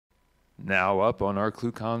Now up on our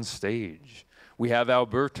ClueCon stage, we have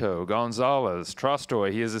Alberto Gonzalez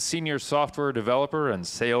Trastoy. He is a senior software developer and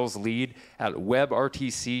sales lead at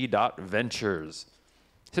WebRTC.Ventures.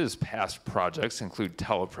 His past projects include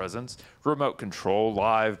telepresence, remote control,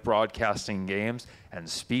 live broadcasting games, and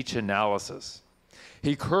speech analysis.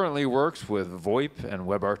 He currently works with VoIP and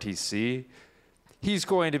WebRTC. He's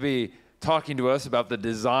going to be talking to us about the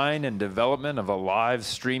design and development of a live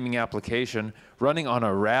streaming application running on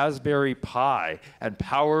a Raspberry Pi and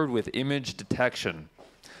powered with image detection.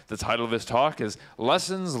 The title of his talk is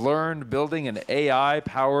Lessons Learned Building an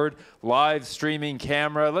AI-Powered Live Streaming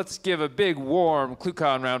Camera. Let's give a big, warm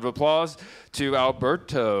ClueCon round of applause to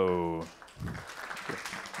Alberto.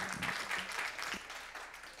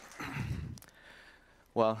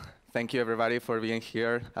 Well, thank you everybody for being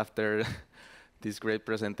here after these great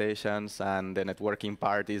presentations and the networking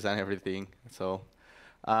parties and everything. So,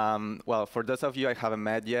 well, for those of you I haven't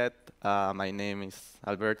met yet, my name is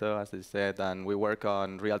Alberto, as I said, and we work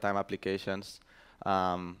on real-time applications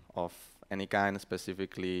of any kind.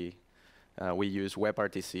 Specifically, we use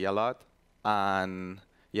WebRTC a lot. And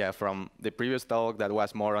yeah, from the previous talk that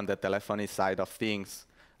was more on the telephony side of things,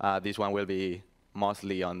 this one will be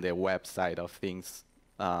mostly on the web side of things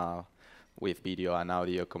with video and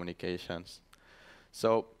audio communications.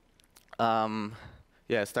 So,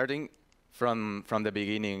 yeah, starting from the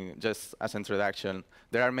beginning, just as introduction,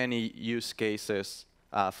 there are many use cases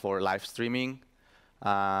for live streaming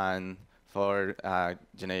and for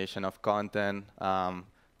generation of content,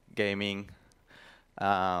 gaming.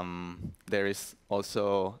 There is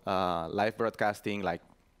also live broadcasting, like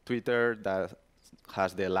Twitter, that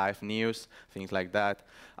has the live news, things like that.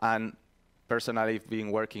 And personally, I've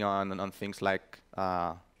been working on things like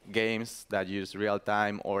games that use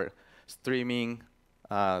real-time or streaming,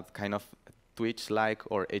 kind of Twitch-like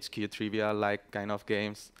or HQ Trivia-like kind of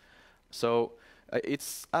games. So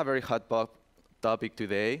it's a very hot topic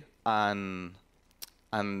today, and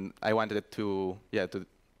I wanted to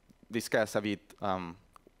discuss a bit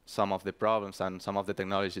some of the problems and some of the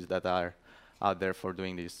technologies that are out there for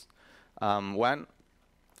doing this. One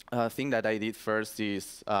thing that I did first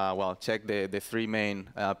is well, check the three main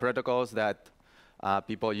protocols that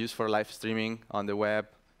people use for live streaming on the web.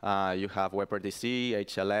 You have WebRTC,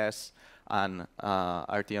 HLS, and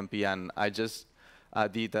RTMP, and I just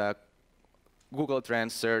did a Google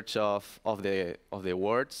Trends search of the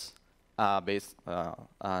words based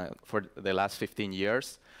for the last 15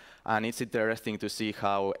 years, and it's interesting to see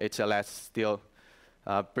how HLS is still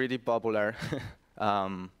pretty popular,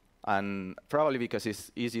 and probably because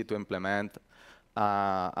it's easy to implement,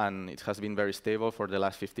 and it has been very stable for the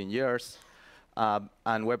last 15 years. And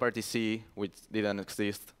WebRTC, which didn't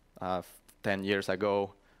exist 10 years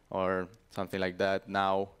ago or something like that,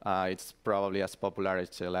 now it's probably as popular as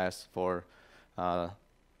HLS for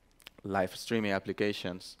live streaming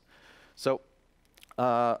applications. So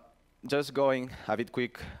just going a bit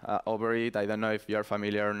quick over it, I don't know if you're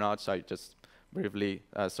familiar or not, so I just briefly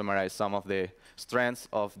summarize some of the strengths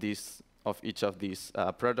of each of these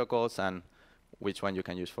protocols and which one you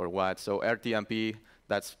can use for what. So RTMP,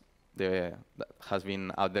 that has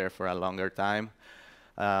been out there for a longer time.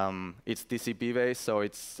 It's TCP based, so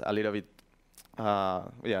it's a little bit,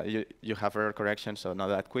 yeah, you have error correction, so not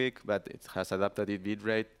that quick, but it has adaptive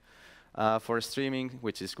bitrate for streaming,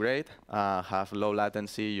 which is great. Have low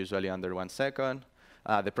latency, usually under 1 second.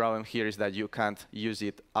 The problem here is that you can't use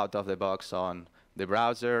it out of the box on the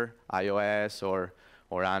browser, iOS, or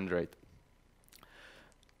Android.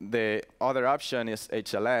 The other option is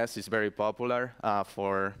HLS. It's very popular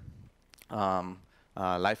for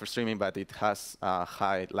live streaming, but it has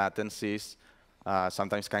high latencies.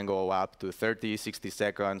 Sometimes can go up to 30, 60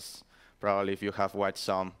 seconds. Probably if you have watched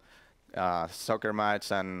some soccer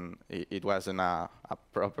match and it wasn't a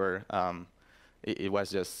proper, it was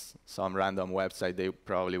just some random website, they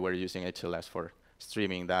probably were using HLS for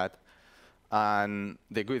streaming that. And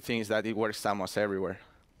the good thing is that it works almost everywhere.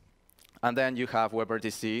 And then you have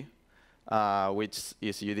WebRTC, which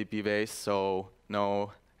is UDP based, so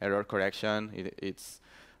no error correction. It's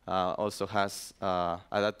also has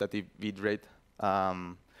adaptive bitrate.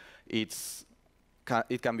 It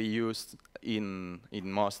can be used in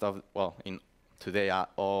most of, well, in today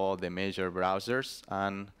all the major browsers,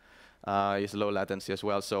 and it's low latency as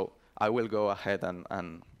well. So I will go ahead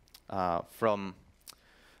and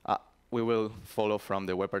we will follow from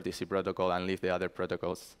the WebRTC protocol and leave the other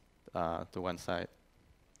protocols to one side.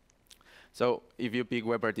 So if you pick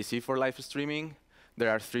WebRTC for live streaming, there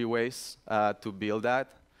are 3 ways to build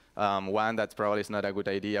that. One that probably is not a good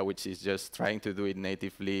idea, which is just trying to do it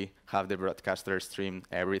natively, have the broadcaster stream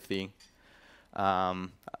everything.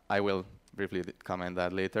 I will briefly comment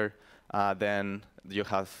that later. Then you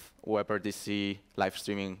have WebRTC live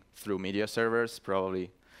streaming through media servers.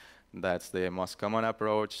 Probably that's the most common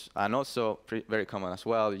approach. And also very common as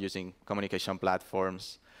well, using communication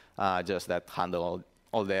platforms just that handle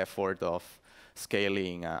all the effort of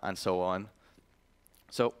scaling and so on.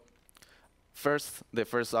 So the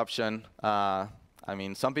first option, I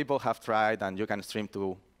mean, some people have tried, and you can stream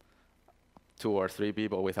to 2 or 3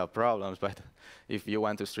 people without problems. But if you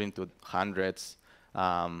want to stream to hundreds,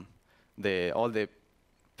 all the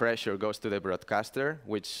pressure goes to the broadcaster,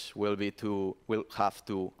 which will have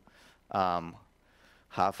to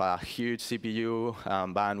have a huge CPU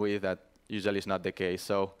bandwidth that usually is not the case.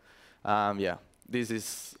 So yeah, this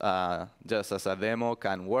is just as a demo,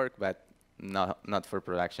 can work, but not for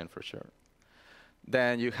production for sure.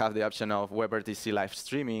 Then you have the option of WebRTC live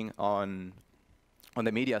streaming on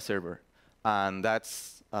the media server. And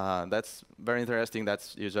that's very interesting.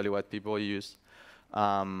 That's usually what people use.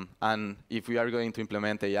 And if we are going to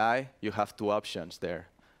implement AI, you have 2 options there.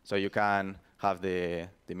 So you can have the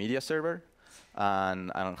media server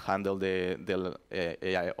and handle the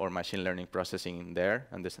AI or machine learning processing in there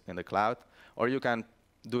in the cloud. Or you can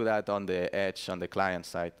do that on the edge on the client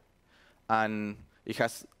side. And each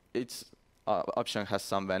option has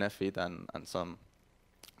some benefit and some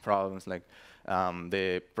problems. Like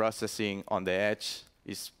the processing on the edge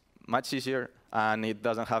is much easier, and it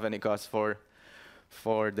doesn't have any cost for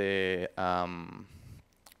the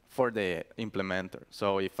implementer.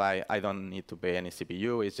 So if I don't need to pay any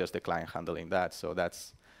CPU, it's just the client handling that. So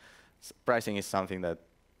pricing is something that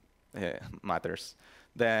matters.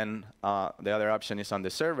 Then the other option is on the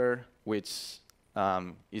server, which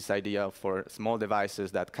is ideal for small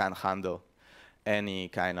devices that can handle any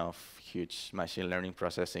kind of huge machine learning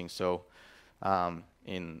processing. So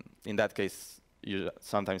in that case,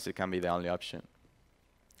 sometimes it can be the only option.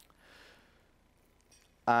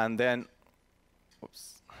 And then,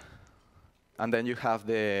 you have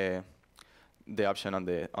the option on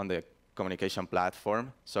the communication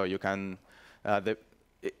platform. So you can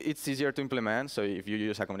it's easier to implement. So if you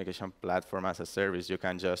use a communication platform as a service, you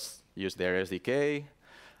can just use their SDK.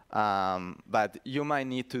 But you might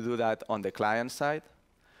need to do that on the client side,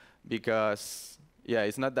 because yeah,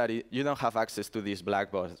 it's not that you don't have access to this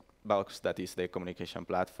black box that is the communication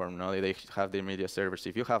platform. No, they have the media servers.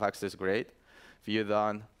 If you have access, great. If you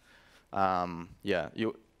don't, yeah,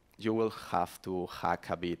 you will have to hack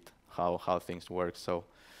a bit how things work. So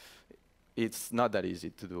it's not that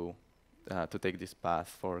easy to do to take this path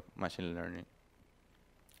for machine learning.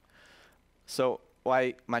 So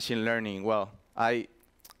why machine learning? Well,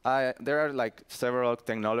 there are like several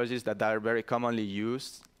technologies that are very commonly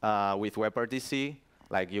used with WebRTC.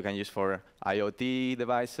 Like you can use for IoT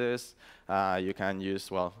devices. You can use,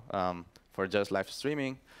 well, for just live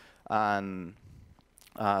streaming. And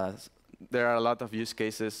there are a lot of use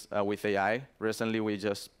cases with AI. Recently, we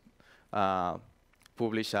just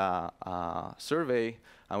published a survey,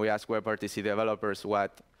 and we asked WebRTC developers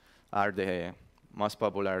what are the most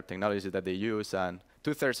popular technologies that they use. And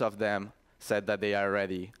 2/3 of them said that they are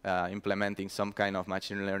already implementing some kind of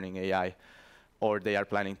machine learning AI, or they are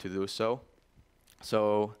planning to do so.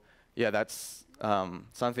 So yeah, that's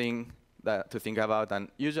something to think about. And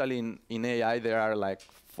usually in AI, there are like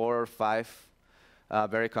 4 or 5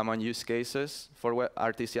 very common use cases for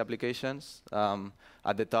WebRTC applications.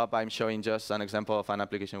 At the top, I'm showing just an example of an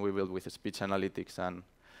application we built with speech analytics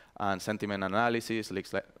and sentiment analysis,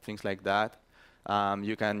 things like that.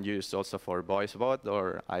 You can use also for voice bot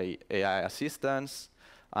or AI assistance.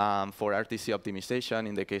 For RTC optimization,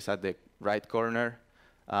 in the case at the right corner,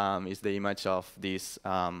 is the image of this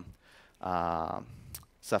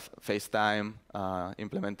FaceTime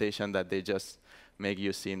implementation that they just make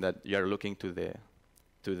you seem that you're looking to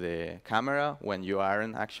the camera when you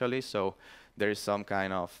aren't actually. So there is some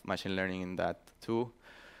kind of machine learning in that too.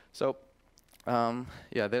 So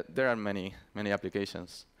yeah, there are many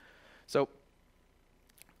applications. So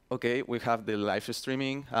okay, we have the live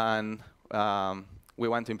streaming, and we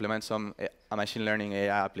want to implement a machine learning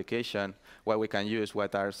AI application. What we can use,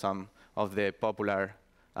 what are some of the popular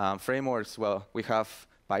frameworks? Well, we have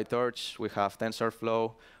PyTorch, we have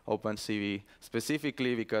TensorFlow, OpenCV,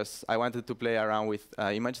 specifically because I wanted to play around with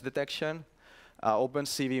image detection.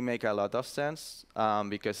 OpenCV make a lot of sense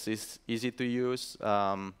because it's easy to use,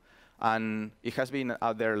 and it has been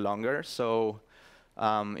out there longer, so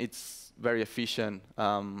it's very efficient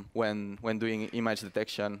when doing image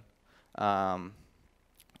detection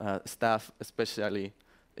stuff, especially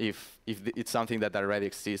if it's something that already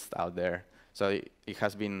exists out there. So it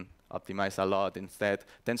has been optimized a lot. Instead,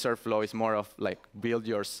 TensorFlow is more of like build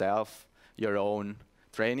yourself your own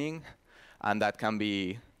training, and that can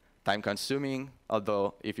be time-consuming.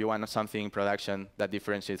 Although if you want something in production that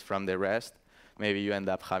differentiates from the rest, maybe you end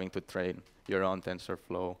up having to train your own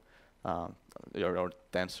TensorFlow, your own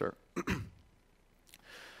tensor.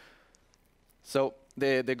 So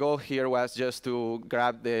the goal here was just to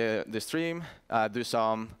grab the stream, do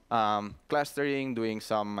some clustering, doing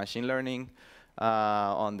some machine learning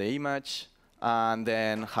on the image, and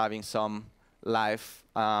then having some live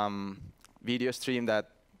video stream that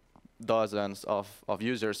dozens of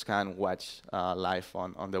users can watch live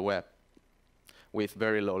on the web with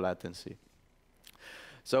very low latency.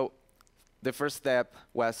 So the first step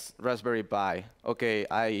was Raspberry Pi. OK,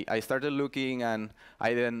 I started looking, and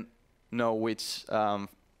I didn't know which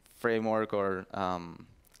framework or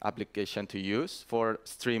application to use for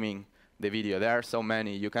streaming the video. There are so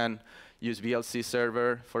many. You can use VLC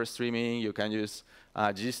server for streaming. You can use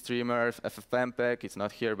GStreamer, FFmpeg. It's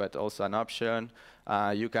not here, but also an option.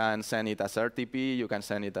 You can send it as RTP. You can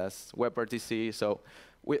send it as WebRTC. So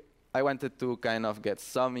I wanted to kind of get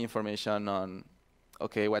some information on,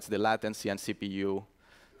 OK, what's the latency and CPU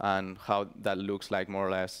and how that looks like more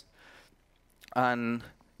or less. And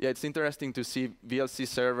yeah, it's interesting to see VLC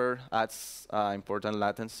server adds important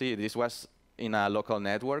latency. This was in a local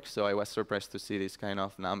network, so I was surprised to see these kind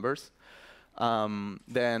of numbers.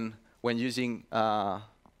 Then when using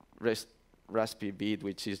Raspi-Bit,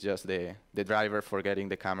 which is just the driver for getting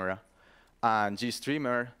the camera, and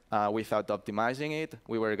GStreamer, without optimizing it,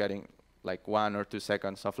 we were getting like 1 or 2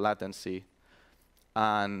 seconds of latency,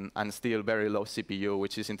 and still very low CPU,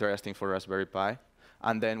 which is interesting for Raspberry Pi.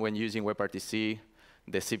 And then when using WebRTC,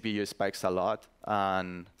 the CPU spikes a lot,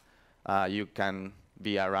 and you can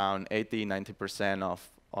be around 80–90%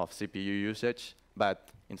 of CPU usage, but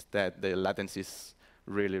instead the latency is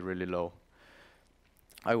really, really low.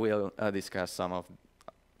 I will discuss some of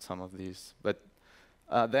these, but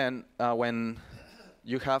then when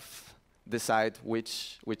you have decide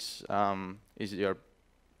which is your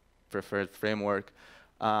preferred framework,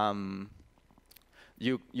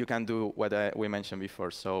 you can do what we mentioned before.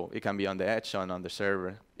 So it can be on the edge or on the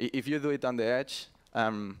server. If you do it on the edge,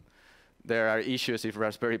 there are issues if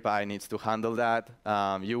Raspberry Pi needs to handle that.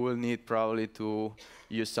 You will need probably to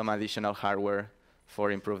use some additional hardware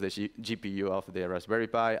for improve the GPU of the Raspberry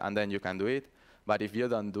Pi, and then you can do it. But if you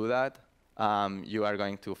don't do that, you are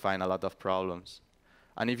going to find a lot of problems.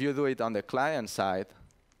 And if you do it on the client side,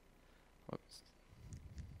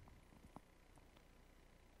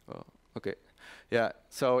 oh, OK. Yeah,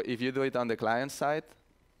 so if you do it on the client side,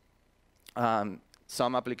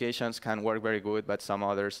 some applications can work very good, but some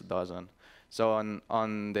others doesn't. So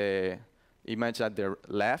on the image at the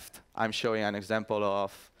left, I'm showing an example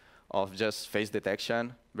of just face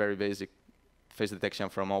detection, very basic face detection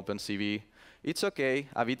from OpenCV. It's OK,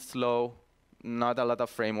 a bit slow, not a lot of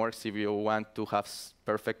frameworks if you want to have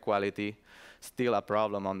perfect quality, still a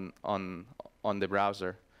problem on the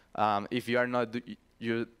browser. If you are not,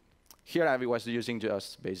 here I was using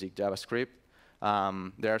just basic JavaScript.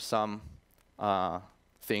 There are some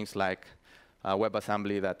things like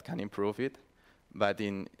WebAssembly that can improve it. But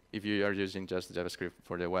if you are using just JavaScript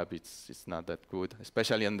for the web, it's not that good,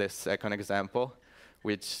 especially in the second example,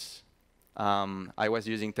 which I was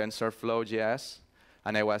using TensorFlow.js,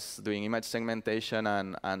 and I was doing image segmentation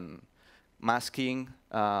and masking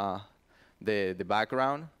the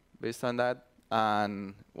background based on that.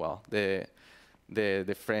 And well, the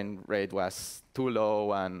frame rate was too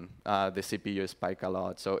low, and the CPU spiked a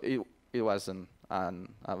lot. So it wasn't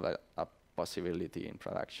a possibility in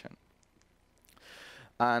production.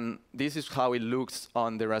 And this is how it looks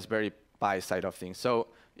on the Raspberry Pi side of things. So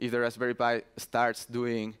if the Raspberry Pi starts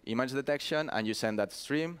doing image detection and you send that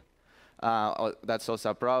stream, that's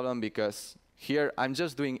also a problem, because here I'm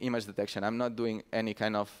just doing image detection. I'm not doing any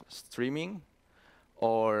kind of streaming,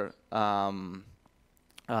 or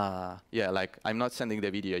yeah, like I'm not sending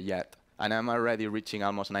the video yet. And I'm already reaching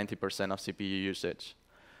almost 90% of CPU usage.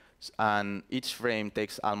 And each frame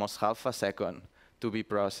takes almost half a second to be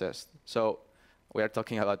processed. So we are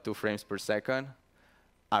talking about 2 frames per second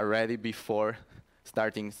already before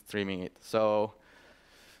starting streaming it. So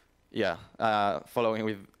yeah,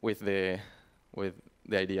 following with the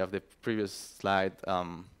idea of the previous slide,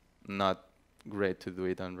 not great to do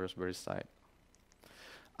it on Raspberry side.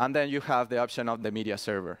 And then you have the option of the media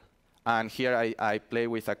server. And here I play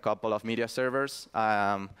with a couple of media servers.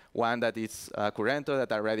 One that is Currento,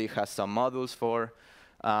 that already has some modules for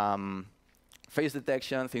face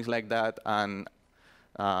detection, things like that. And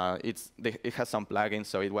it has some plugins,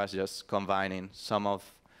 so it was just combining some of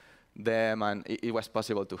them. And it was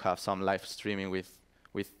possible to have some live streaming with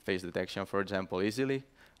face detection, for example, easily.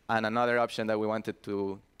 And another option that we wanted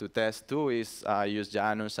to test too is use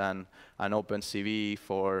Janus and OpenCV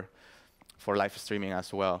for live streaming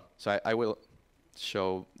as well. So I will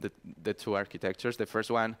show the two architectures. The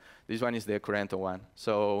first one, this one is the Currento one.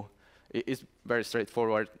 So it's very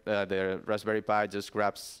straightforward. The Raspberry Pi just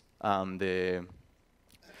grabs the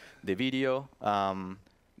video.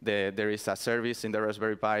 There is a service in the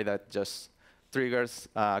Raspberry Pi that just triggers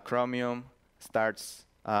Chromium, starts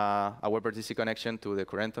a WebRTC connection to the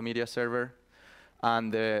Currento media server,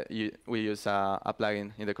 and we use a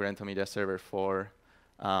plugin in the Currento media server for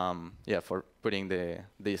putting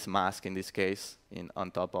this mask, in this case,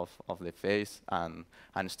 on top of the face and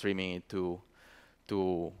streaming it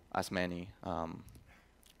to as many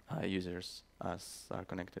users as are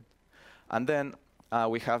connected. And then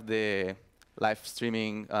we have the live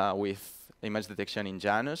streaming with image detection in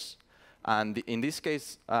Janus. And in this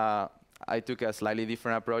case, I took a slightly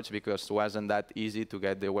different approach because it wasn't that easy to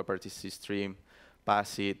get the WebRTC stream,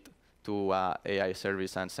 pass it to AI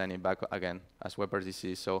service, and send it back again as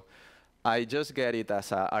WebRTC. So I just get it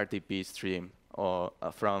as a RTP stream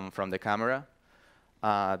from the camera.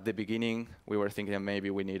 At the beginning, we were thinking that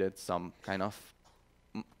maybe we needed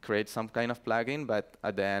create some kind of plugin, but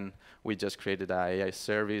then we just created an AI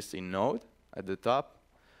service in Node at the top,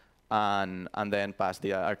 and then passed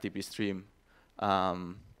the RTP stream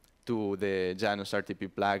to the Janus RTP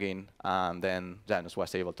plugin, and then Janus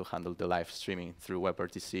was able to handle the live streaming through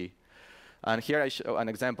WebRTC. And here I show an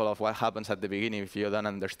example of what happens at the beginning if you don't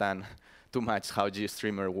understand too much how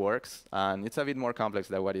GStreamer works. And it's a bit more complex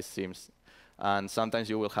than what it seems. And sometimes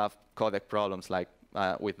you will have codec problems, like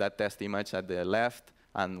with that test image at the left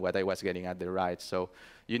and what I was getting at the right. So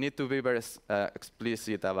you need to be very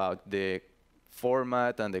explicit about the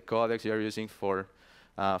format and the codecs you're using from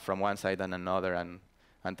one side and another, and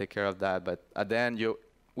take care of that. But at the end,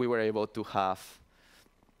 we were able to have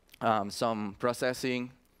some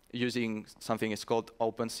processing using something is called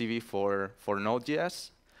OpenCV for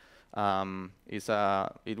Node.js.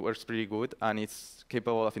 It works pretty good, and it's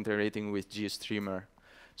capable of integrating with GStreamer.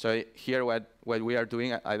 So here, what we are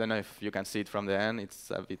doing, I don't know if you can see it from the end.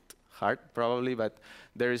 It's a bit hard, probably, but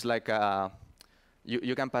there is like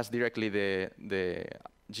you can pass directly the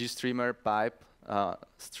GStreamer pipe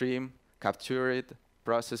stream, capture it,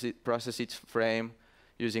 process each frame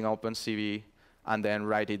using OpenCV, and then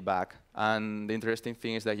write it back. And the interesting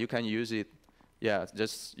thing is that you can use it,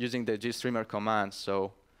 just using the GStreamer command.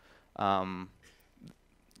 So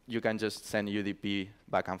you can just send UDP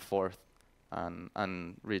back and forth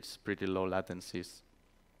and reach pretty low latencies.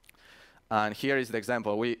 And here is the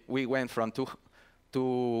example. We went from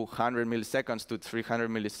 200 milliseconds to 300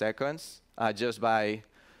 milliseconds just by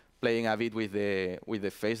playing a bit with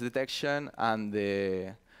the face detection and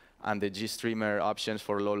the GStreamer options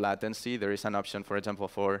for low latency. There is an option, for example,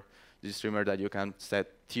 for GStreamer that you can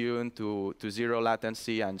set tune to 0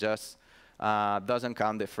 latency and just doesn't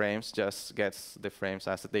count the frames, just gets the frames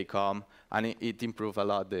as they come. And it improves a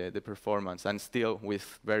lot the performance, and still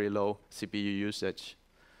with very low CPU usage.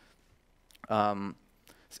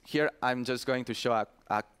 Here, I'm just going to show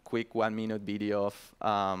a quick 1-minute video of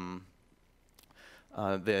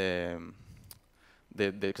the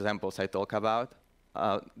examples I talk about.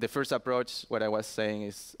 The first approach, what I was saying,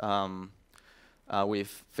 is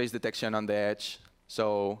with face detection on the edge.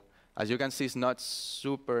 So as you can see, it's not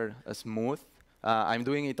super smooth. I'm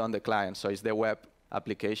doing it on the client, so it's the web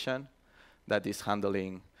application that is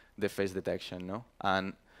handling the face detection. No?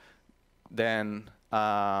 And then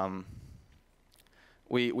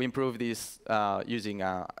we improve this using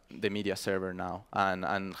the media server now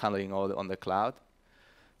and handling all on the cloud.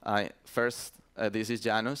 First, this is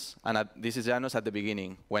Janus, and this is Janus at the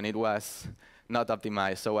beginning when it was not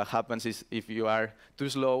optimized. So what happens is if you are too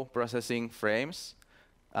slow processing frames,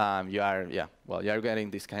 you are getting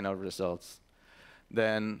this kind of results.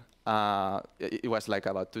 Then it was like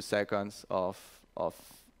about 2 seconds of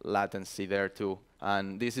latency there too,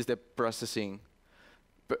 and this is the processing,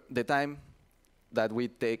 the time that we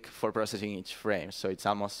take for processing each frame. So it's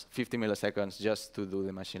almost 50 milliseconds just to do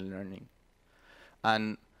the machine learning.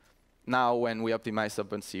 And now when we optimize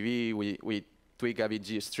OpenCV, we tweak a bit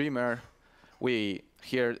GStreamer.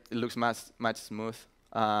 Here it looks much smooth,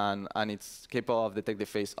 and it's capable of detect the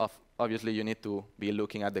face of. Obviously, you need to be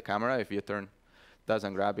looking at the camera. If your turn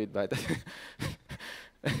doesn't grab it, but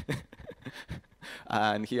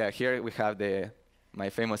and here we have my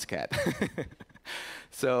famous cat.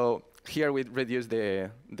 So here we reduce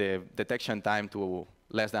the detection time to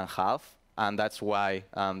less than half, and that's why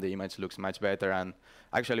the image looks much better. And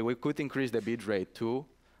actually, we could increase the bit rate too,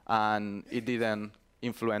 and it didn't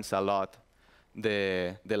influence a lot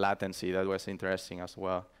the latency. That was interesting as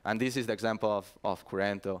well. And this is the example of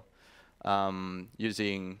Curento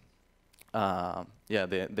using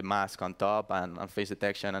the mask on top and face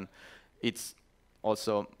detection, and it's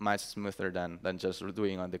also much smoother than just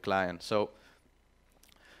doing on the client. So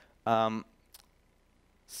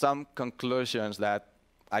some conclusions that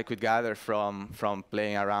I could gather from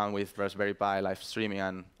playing around with Raspberry Pi live streaming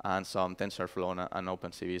and some TensorFlow and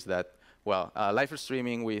OpenCV is that, well, live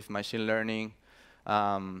streaming with machine learning,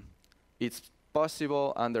 it's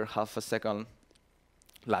possible under half a second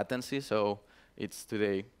latency. So it's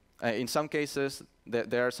today, in some cases,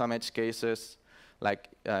 there are some edge cases like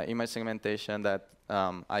image segmentation that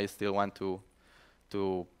I still want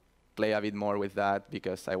to play a bit more with that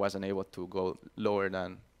because I wasn't able to go lower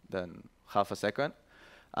than half a second.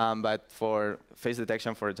 But for face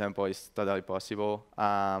detection, for example, it's totally possible.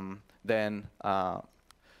 Then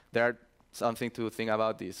there are something to think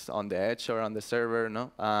about is on the edge or on the server,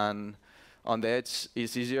 no? And on the edge,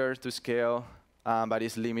 it's easier to scale, but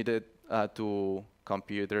it's limited to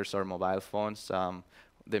computers or mobile phones,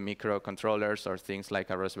 the microcontrollers or things like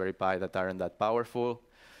a Raspberry Pi that aren't that powerful.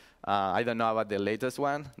 I don't know about the latest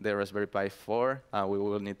one, the Raspberry Pi 4. We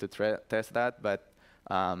will need to test that, but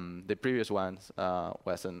the previous ones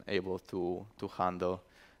wasn't able to handle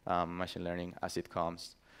machine learning as it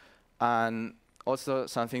comes. And also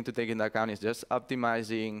something to take into account is just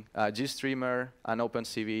optimizing GStreamer and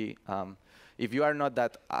OpenCV. If you are not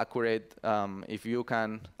that accurate, if you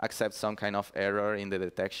can accept some kind of error in the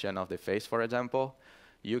detection of the face, for example,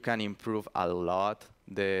 you can improve a lot,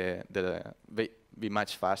 be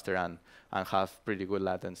much faster and have pretty good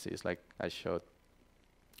latencies like I showed.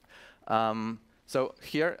 So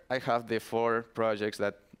here I have the 4 projects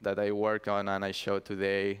that I work on and I showed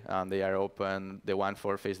today. They are open, the one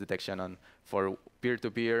for face detection for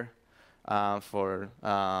peer-to-peer, for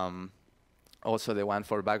also the one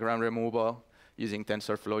for background removal using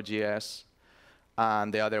TensorFlow GS,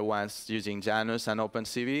 and the other ones using Janus and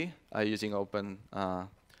OpenCV, using OpenCV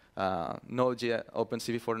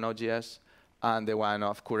for Node.js, and the one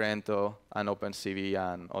of Curento and OpenCV,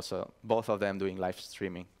 and also both of them doing live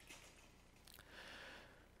streaming.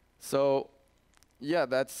 So yeah,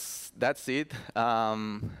 that's it.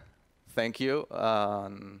 Thank you.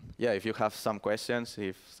 Yeah, if you have some questions,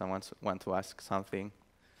 if someone wants to ask something.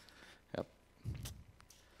 Yep.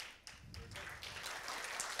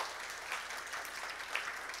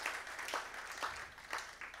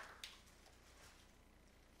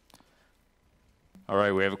 All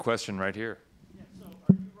right, we have a question right here. Yeah, so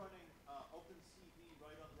are you running OpenCV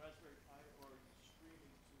right on the Raspberry Pi, or are you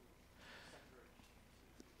streaming to separate?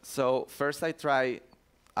 So first I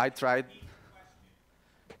tried.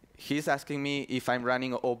 He's asking me if I'm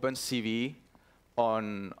running OpenCV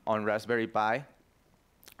on Raspberry Pi.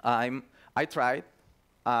 I tried,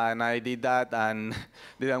 and I did that, and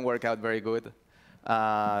didn't work out very good.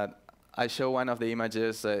 I show one of the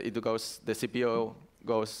images. The CPU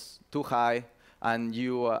goes too high, and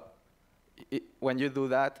when you do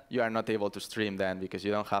that, you are not able to stream then because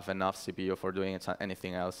you don't have enough CPU for doing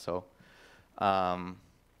anything else. So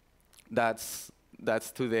that's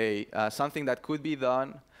today. Something that could be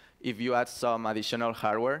done if you add some additional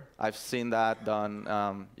hardware. I've seen that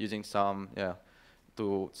done using some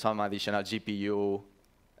additional GPU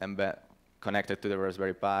connected to the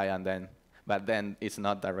Raspberry Pi, but then it's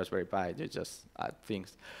not the Raspberry Pi. You just add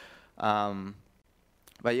things.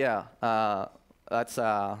 But yeah, that's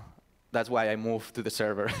why I moved to the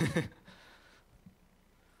server.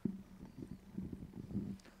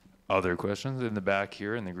 Other questions in the back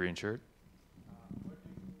here in the green shirt? Where do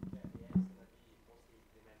you think that the AI is going to be mostly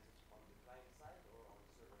implemented, on the client side or on the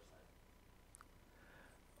server side?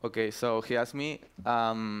 OK, so he asked me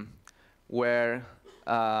where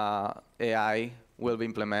AI will be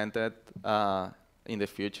implemented in the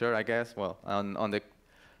future, I guess. Well, on the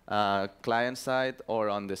client side or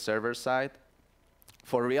on the server side.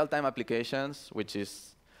 For real-time applications, which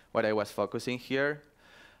is what I was focusing here,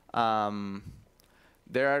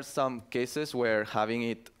 there are some cases where having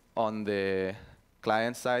it on the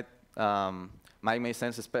client side might make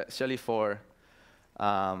sense, especially for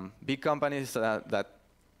big companies that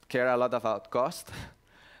care a lot about cost.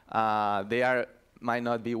 They might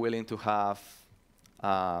not be willing to have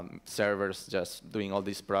servers just doing all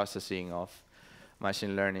this processing of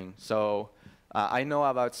machine learning. So I know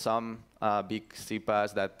about some big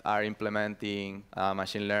CPaaS that are implementing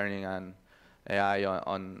machine learning and AI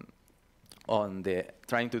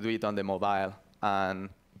trying to do it on the mobile, and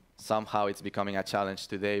somehow it's becoming a challenge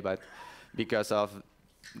today. But because of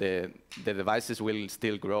the devices will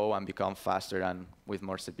still grow and become faster and with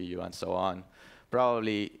more CPU and so on,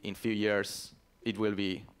 probably in a few years it will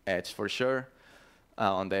be edge for sure,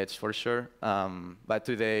 on the edge for sure. But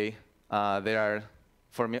today, there are,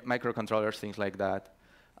 for microcontrollers, things like that,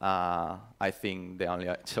 I think the only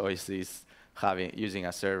choice is using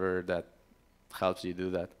a server that helps you do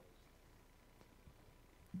that.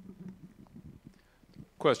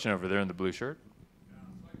 Question over there in the blue shirt.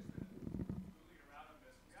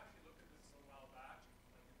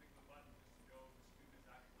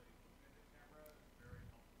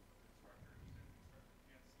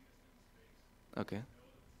 Okay.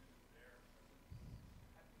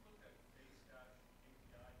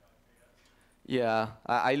 Yeah,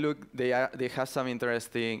 I look. They have some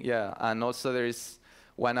interesting. Yeah, and also there is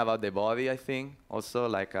one about the body. I think also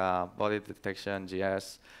like body detection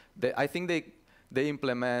GS. I think they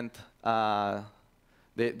implement.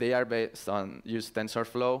 They are based on use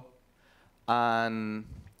TensorFlow, and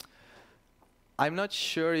I'm not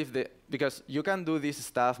sure if because you can do this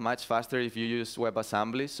stuff much faster if you use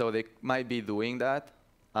WebAssembly, so they might be doing that.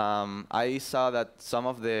 I saw that some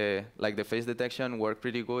of the face detection work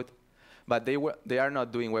pretty good, but they are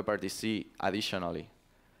not doing WebRTC additionally.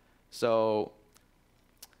 So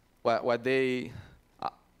what they,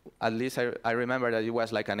 at least I remember that it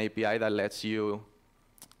was like an API that lets you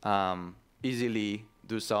easily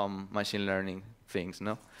do some machine learning things,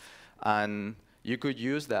 no? And you could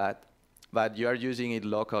use that, but you are using it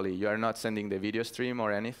locally. You are not sending the video stream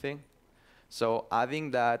or anything. So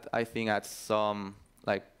adding that, I think, adds some,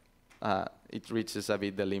 like, it reaches a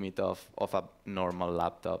bit the limit of a normal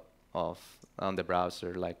laptop on the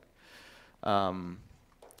browser. Like,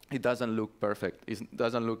 it doesn't look perfect. It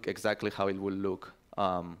doesn't look exactly how it will look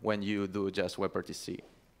when you do just WebRTC.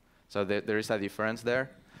 So there is a difference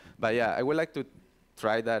there. But yeah, I would like to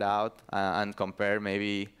try that out and compare.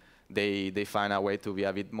 Maybe they find a way to be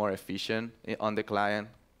a bit more efficient on the client.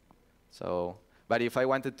 So, but if I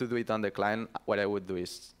wanted to do it on the client, what I would do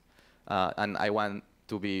is, and I want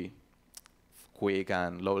to be quick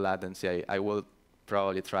and low latency, I will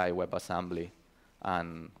probably try WebAssembly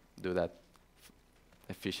and do that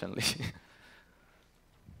efficiently.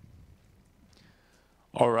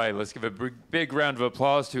 All right, let's give a big round of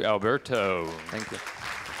applause to Alberto. Thank you.